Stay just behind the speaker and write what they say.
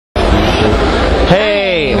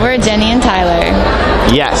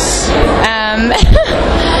Yes.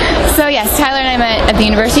 So yes, Tyler and I met at the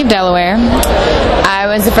University of Delaware. I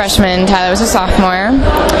was a freshman, Tyler was a sophomore,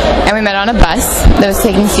 and we met on a bus that was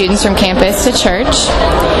taking students from campus to church.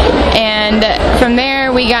 And from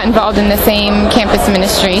there, we got involved in the same campus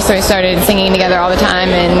ministry, so we started singing together all the time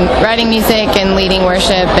and writing music and leading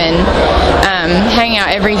worship and hanging out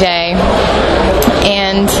every day.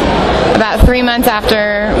 And about 3 months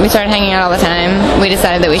after we started hanging out all the time, we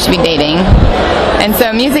decided that we should be dating. And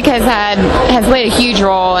so music has played a huge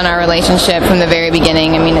role in our relationship from the very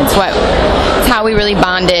beginning. I mean, it's how we really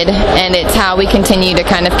bonded, and it's how we continue to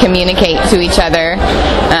kind of communicate to each other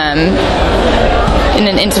in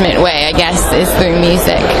an intimate way, I guess, is through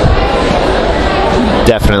music.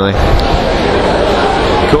 Definitely.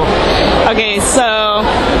 Cool. Okay, so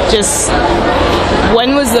just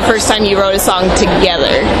when was the first time you wrote a song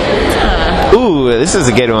together? Ooh, this is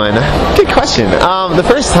a good one. Good question. The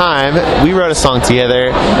first time we wrote a song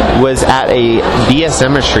together was at a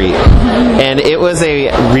BSM retreat, and it was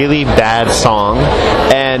a really bad song,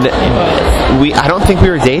 and I don't think we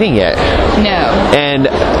were dating yet. No. And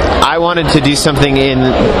I wanted to do something in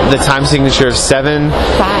the time signature of 7.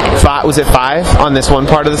 5. Was it 5 on this one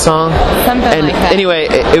part of the song? Something like that. Anyway,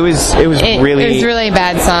 it was really a really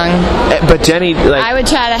bad song. But Jenny, I would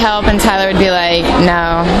try to help, and Tyler would be like,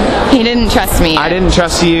 "No, he didn't trust me." I didn't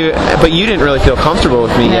trust you, but you didn't really feel comfortable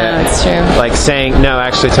with me yet. No, it's true. Like saying, "No,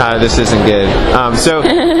 actually, Tyler, this isn't good." So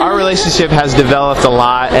our relationship has developed a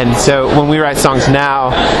lot, and so when we write songs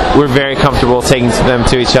now, we're very comfortable taking them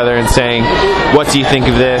to each other and saying, "What do you think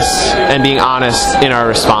of this?" and being honest in our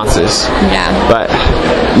responses. Yeah. But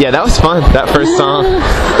yeah, that was fun. That first song.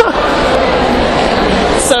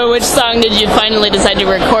 So which song did you finally decide to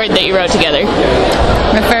record that you wrote together?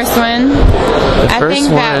 The first one? I think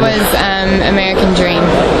that was American Dream.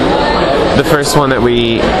 The first one that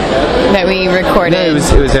we recorded. No,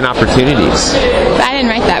 it was in Opportunities. But I didn't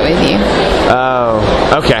write that with you. Oh,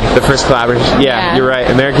 okay. The first collaboration. Yeah, you're right.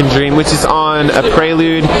 American Dream, which is on a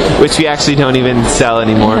prelude, which we actually don't even sell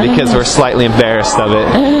anymore because we're slightly embarrassed of it.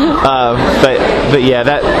 But yeah,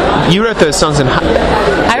 that you wrote those songs in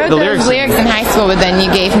I wrote those lyrics in high school, but then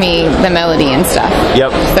you gave me the melody and stuff.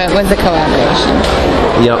 Yep. So it was a collaboration.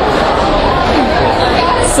 Yep.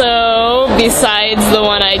 So besides the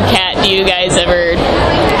one-eyed cat, do you guys ever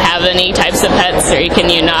have any types of pets, or can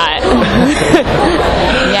you not?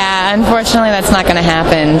 Yeah, unfortunately that's not going to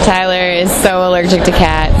happen. Tyler is so allergic to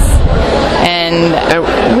cats, and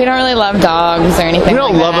we don't really love dogs or anything. We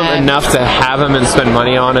don't love them enough to have them and spend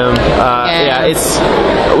money on them. Yeah,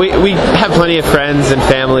 we have plenty of friends and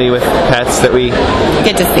family with pets that we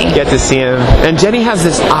get to see them. And Jenny has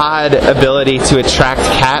this odd ability to attract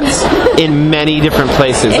cats in many different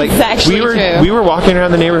places. Like we were walking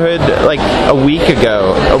around the neighborhood like a week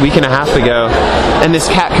and a half ago, and this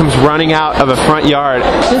cat comes running out of a front yard,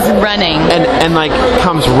 just running, and like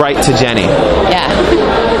comes right to Jenny. Yeah,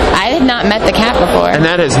 I had not met the cat before, and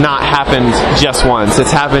that has not happened just once.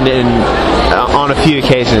 It's happened on a few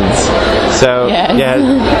occasions. So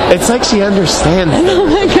yeah, it's like she understands. Oh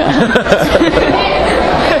my god.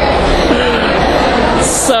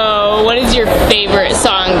 So, what is your favorite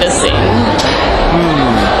song to sing?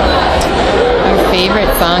 Your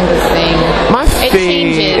favorite song to sing? It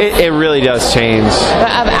changes. It really does change.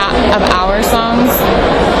 But of our songs,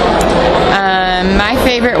 my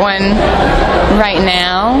favorite one right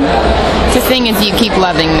now to sing is "You Keep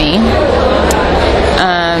Loving Me."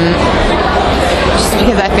 Just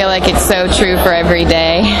because I feel like it's so true for every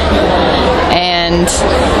day, and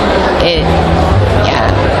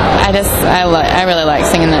I really like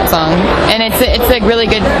singing that song, and it's a really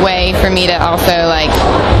good way for me to also like.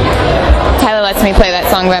 Tyler lets me play that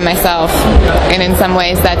song by myself, and in some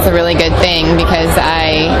ways that's a really good thing because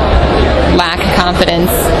I lack confidence,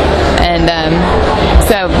 and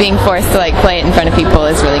so being forced to like play it in front of people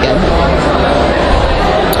is really good.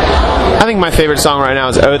 I think my favorite song right now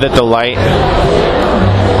is "Oh That the Light,"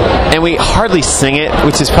 and we hardly sing it,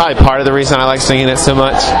 which is probably part of the reason I like singing it so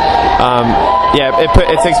much.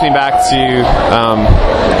 It takes me back to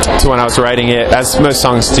when I was writing it, as most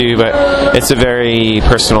songs do, but it's a very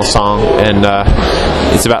personal song, and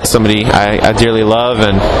it's about somebody I dearly love,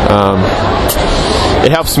 and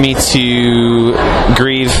it helps me to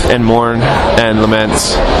grieve and mourn and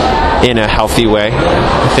lament in a healthy way,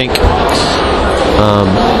 I think.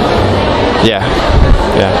 Yeah,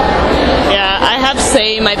 I have to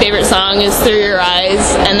say my favorite song is "Through Your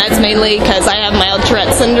Eyes," and that's mainly because I have mild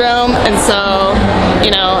Tourette syndrome, and so,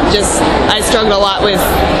 I struggle a lot with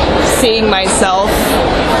seeing myself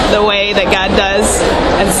the way that God does,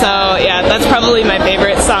 and so, yeah, that's probably my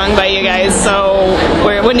favorite song by you guys. So,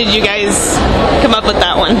 where when did you guys come up with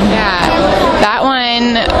that one? Yeah, that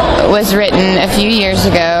one was written a few years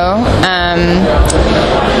ago.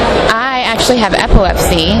 I actually have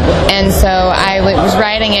epilepsy, and so I was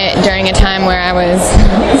writing it during a time where I was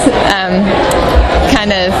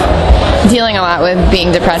kind of dealing a lot with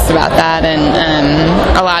being depressed about that, and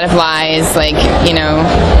a lot of lies, like, you know,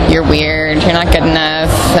 you're weird, you're not good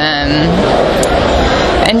enough, and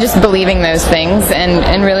just believing those things,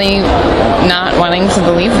 and really not wanting to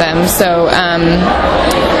believe them. So,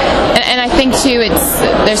 and I think too,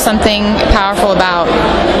 there's something powerful about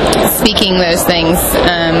speaking those things.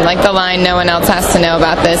 Like the line, "No one else has to know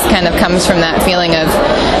about this," kind of comes from that feeling of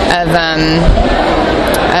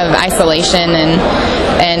isolation and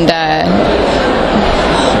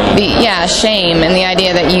shame, and the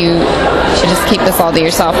idea that you should just keep this all to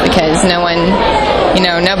yourself because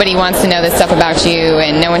nobody wants to know this stuff about you,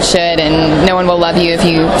 and no one should, and no one will love you if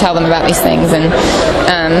you tell them about these things. And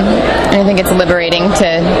I think it's liberating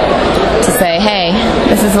to say, hey,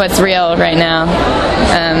 this is what's real right now.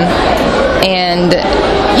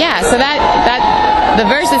 So that the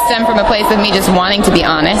verses stem from a place of me just wanting to be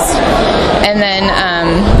honest, and then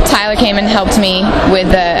Tyler came and helped me with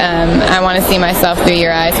the "I want to see myself through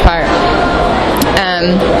your eyes" part.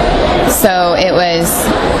 So it was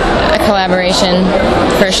a collaboration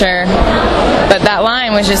for sure, but that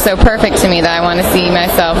line was just so perfect to me, that I want to see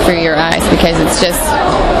myself through your eyes, because it's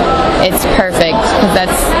perfect. Because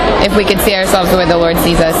that's, if we could see ourselves the way the Lord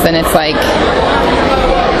sees us, then it's like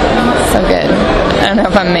so good. I don't know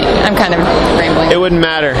if I'm kind of rambling. It wouldn't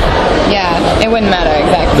matter. Yeah, it wouldn't matter,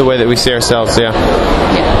 exactly. The way that we see ourselves, yeah.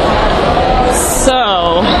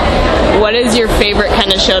 So, what is your favorite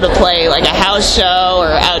kind of show to play? Like a house show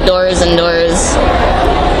or outdoors, indoors?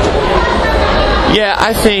 Yeah,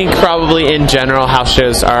 I think probably in general house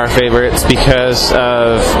shows are our favorites because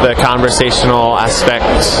of the conversational aspect.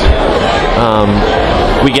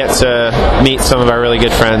 We get to meet some of our really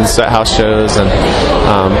good friends at house shows and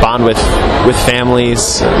bond with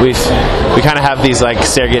families. We kind of have these like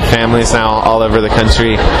surrogate families now all over the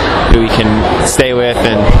country who we can stay with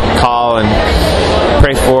and call and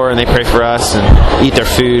pray for, and they pray for us and eat their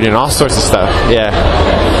food and all sorts of stuff. Yeah,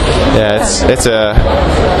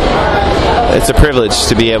 it's a privilege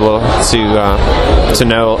to be able to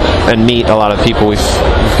know and meet a lot of people we've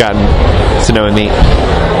gotten to know and meet.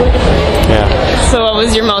 Yeah. So what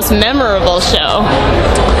was your most memorable show?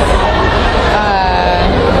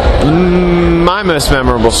 My most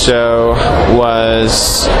memorable show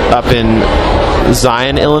was up in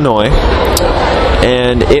Zion, Illinois,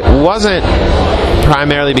 and it wasn't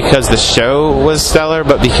primarily because the show was stellar,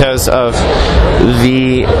 but because of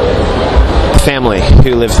the family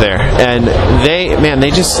who lives there, and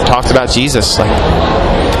they just talked about Jesus like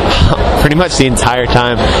pretty much the entire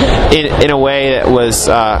time in a way that was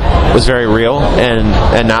very real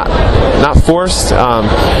and not forced.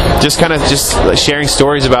 Just kind of sharing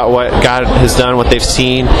stories about what God has done, what they've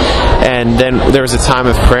seen, and then there was a time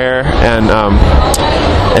of prayer and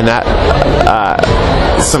that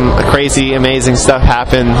some crazy, amazing stuff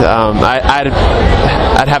happened.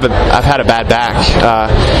 I've had a bad back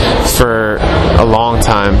for a long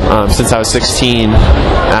time. Since I was 16,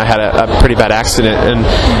 I had a pretty bad accident, and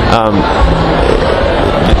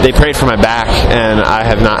they prayed for my back, and I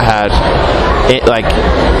have not had it. Like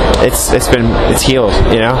it's healed,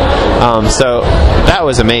 you know. So that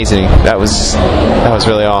was amazing. That was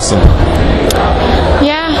really awesome.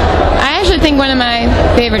 Yeah, I actually think one of my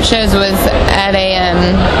favorite shows was at a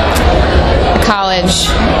college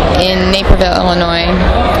in Naperville, Illinois,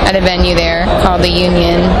 at a venue there called the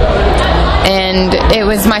Union. And it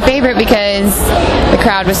was my favorite because the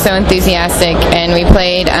crowd was so enthusiastic, and we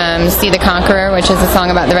played See the Conqueror, which is a song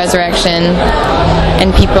about the resurrection,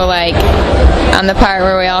 and people, like, on the part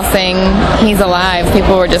where we all sing He's Alive,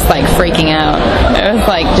 people were just like freaking out. It was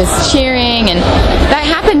like just cheering, and that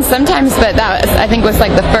happens sometimes, but that I think was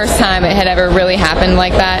like the first time it had ever really happened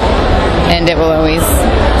like that, and it will always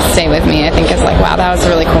stay with me. I think it's like, wow, that was a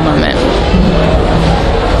really cool moment.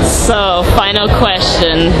 So, final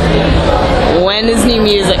question. When is new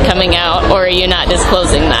music coming out, or are you not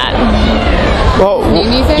disclosing that? Well,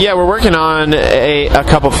 yeah, we're working on a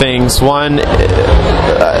couple things. One,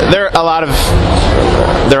 there are a lot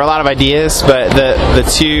of ideas, but the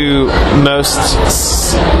two most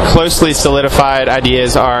closely solidified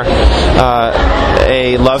ideas are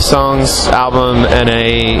a love songs album and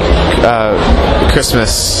a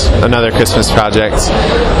another Christmas project.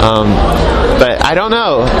 But I don't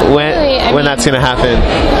know when that's going to happen.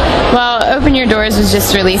 Well, Open Your Doors was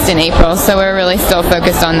just released in April, so we're really still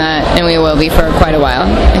focused on that, and we will be for quite a while,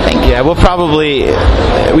 I think. Yeah,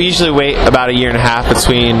 we usually wait about a year and a half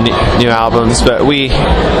between new albums, but we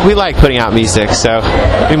like putting out music, so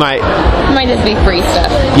we might just be free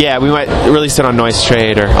stuff. Yeah, we might release it on Noise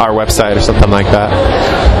Trade or our website or something like that.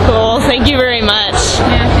 Cool. Thank you very much.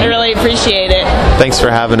 Yeah, I really appreciate it. Thanks for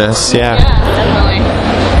having us. Yeah, definitely.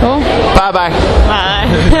 Cool. Bye-bye.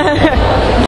 Bye.